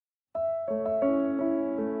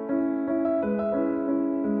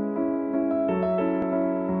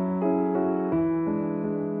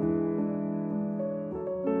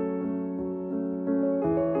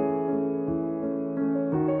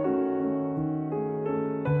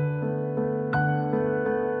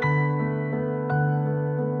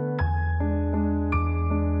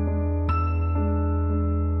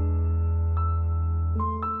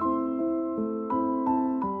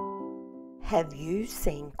Have you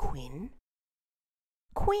seen Quinn?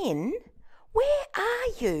 Quinn, where are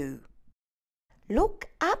you? Look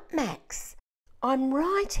up, Max. I'm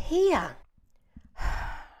right here.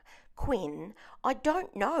 Quinn, I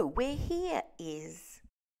don't know where here is.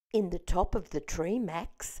 In the top of the tree,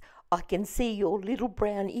 Max. I can see your little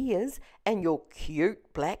brown ears and your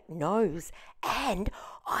cute black nose. And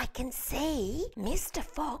I can see Mr.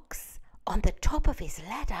 Fox on the top of his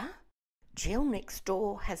ladder. Jill next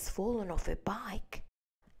door has fallen off her bike.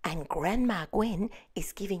 And Grandma Gwen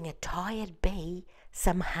is giving a tired bee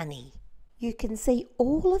some honey. You can see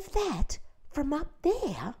all of that from up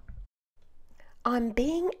there. I'm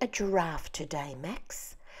being a giraffe today,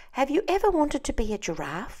 Max. Have you ever wanted to be a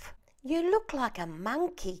giraffe? You look like a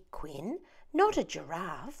monkey, Quinn, not a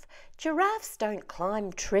giraffe. Giraffes don't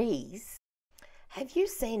climb trees. Have you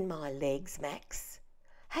seen my legs, Max?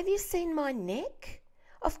 Have you seen my neck?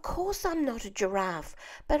 Of course I'm not a giraffe,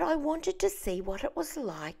 but I wanted to see what it was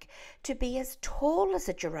like to be as tall as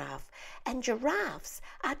a giraffe, and giraffes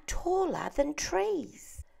are taller than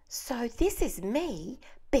trees. So this is me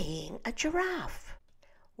being a giraffe.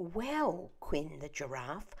 Well, Quinn the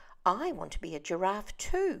giraffe, I want to be a giraffe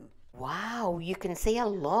too. Wow, you can see a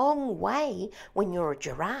long way when you're a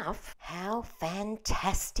giraffe. How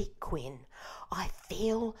fantastic, Quinn. I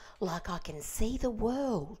feel like I can see the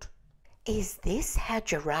world. Is this how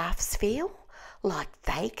giraffes feel? Like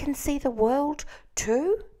they can see the world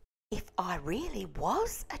too? If I really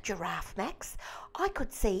was a giraffe, Max, I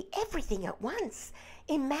could see everything at once.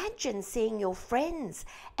 Imagine seeing your friends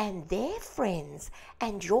and their friends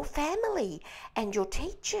and your family and your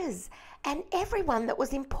teachers and everyone that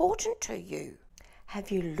was important to you.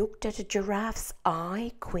 Have you looked at a giraffe's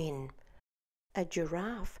eye, Quinn? A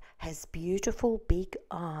giraffe has beautiful big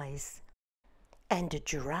eyes. And a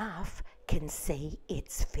giraffe can see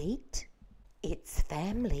its feet, its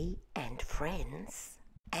family and friends.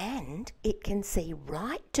 And it can see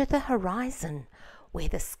right to the horizon where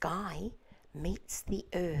the sky meets the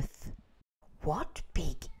earth. What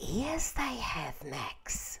big ears they have,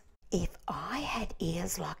 Max. If I had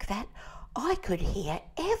ears like that, I could hear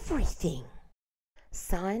everything.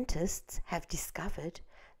 Scientists have discovered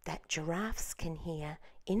that giraffes can hear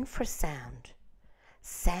infrasound,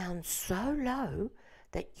 sound so low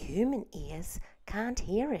that human ears can't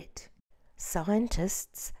hear it.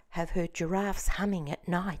 Scientists have heard giraffes humming at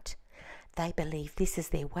night. They believe this is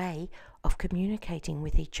their way of communicating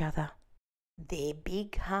with each other. Their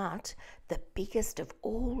big heart, the biggest of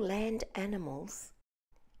all land animals,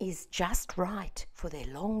 is just right for their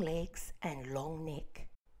long legs and long neck.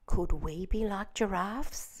 Could we be like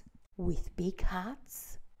giraffes with big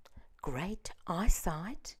hearts, great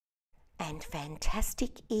eyesight, and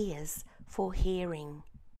fantastic ears for hearing?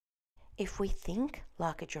 If we think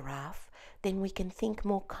like a giraffe, then we can think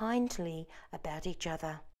more kindly about each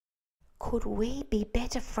other. Could we be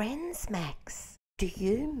better friends, Max? Do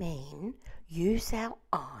you mean use our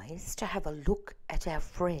eyes to have a look at our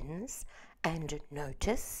friends and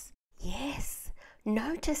notice? Yes,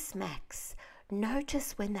 notice, Max.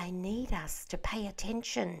 Notice when they need us to pay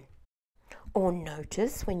attention. Or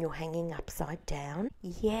notice when you're hanging upside down.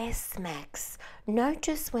 Yes, Max.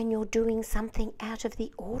 Notice when you're doing something out of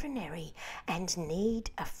the ordinary and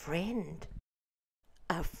need a friend.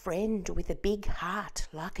 A friend with a big heart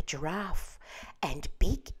like a giraffe and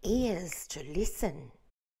big ears to listen.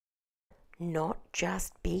 Not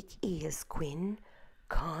just big ears, Quinn.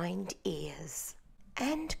 Kind ears.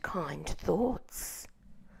 And kind thoughts.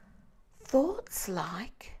 Thoughts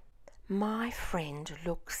like, my friend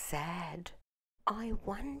looks sad. I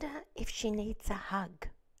wonder if she needs a hug.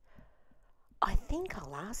 I think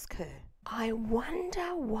I'll ask her. I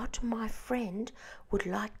wonder what my friend would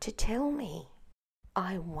like to tell me.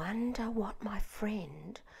 I wonder what my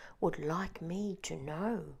friend would like me to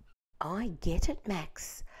know. I get it,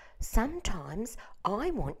 Max. Sometimes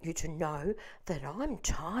I want you to know that I'm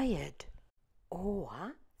tired,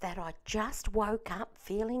 or that I just woke up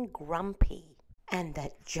feeling grumpy, and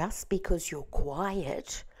that just because you're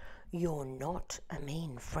quiet, you're not a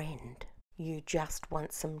mean friend. You just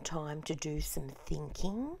want some time to do some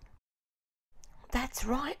thinking. That's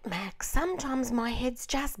right, Max. Sometimes my head's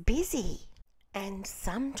just busy. And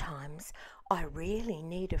sometimes I really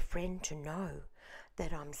need a friend to know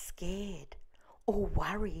that I'm scared or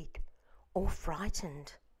worried or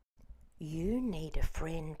frightened. You need a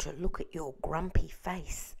friend to look at your grumpy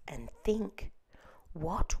face and think,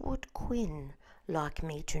 what would Quinn like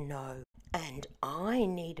me to know? And I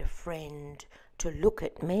need a friend to look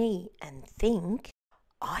at me and think,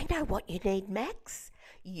 I know what you need, Max.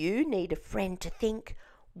 You need a friend to think,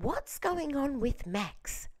 what's going on with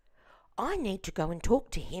Max? I need to go and talk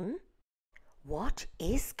to him. What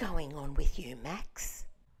is going on with you, Max?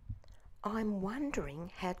 I'm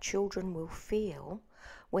wondering how children will feel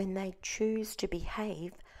when they choose to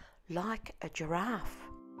behave like a giraffe.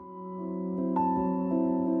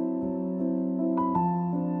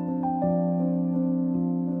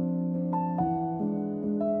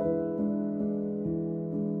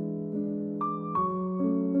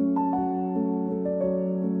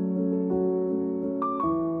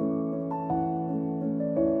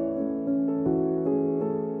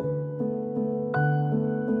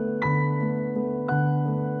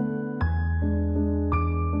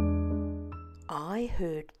 I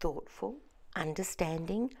heard thoughtful,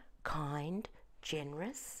 understanding, kind,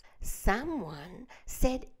 generous. Someone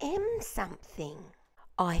said something.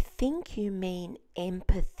 I think you mean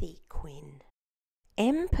empathy, Quinn.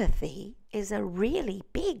 Empathy is a really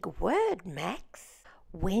big word, Max.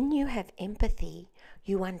 When you have empathy,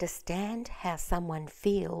 you understand how someone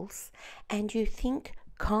feels and you think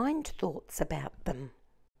kind thoughts about them.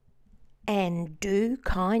 And do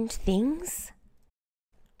kind things.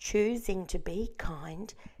 Choosing to be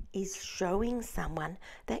kind is showing someone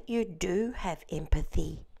that you do have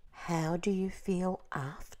empathy. How do you feel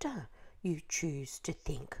after you choose to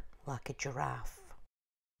think like a giraffe?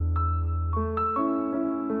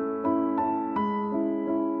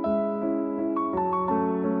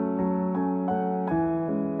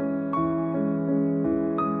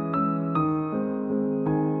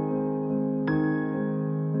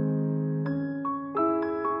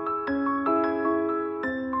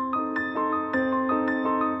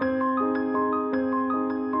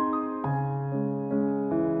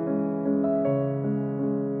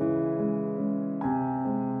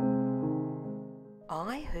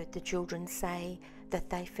 I heard the children say that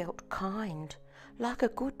they felt kind, like a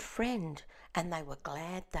good friend, and they were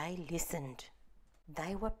glad they listened.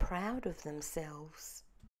 They were proud of themselves,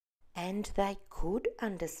 and they could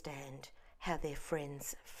understand how their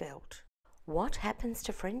friends felt. What happens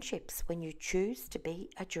to friendships when you choose to be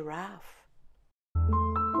a giraffe?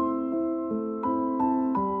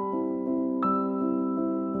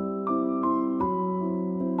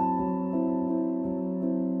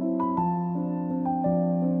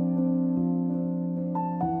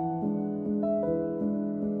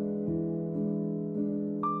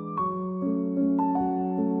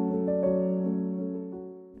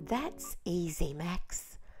 That's easy,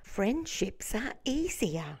 Max. Friendships are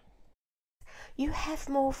easier. You have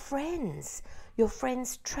more friends. Your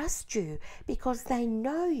friends trust you because they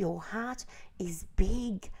know your heart is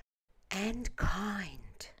big and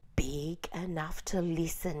kind. Big enough to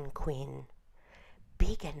listen, Quinn.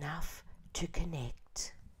 Big enough to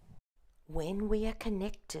connect. When we are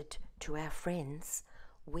connected to our friends,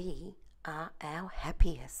 we are our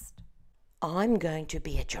happiest. I'm going to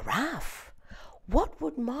be a giraffe. What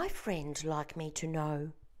would my friend like me to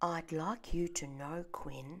know? I'd like you to know,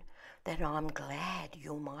 Quinn, that I'm glad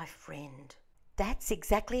you're my friend. That's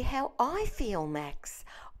exactly how I feel, Max.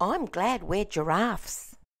 I'm glad we're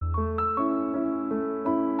giraffes.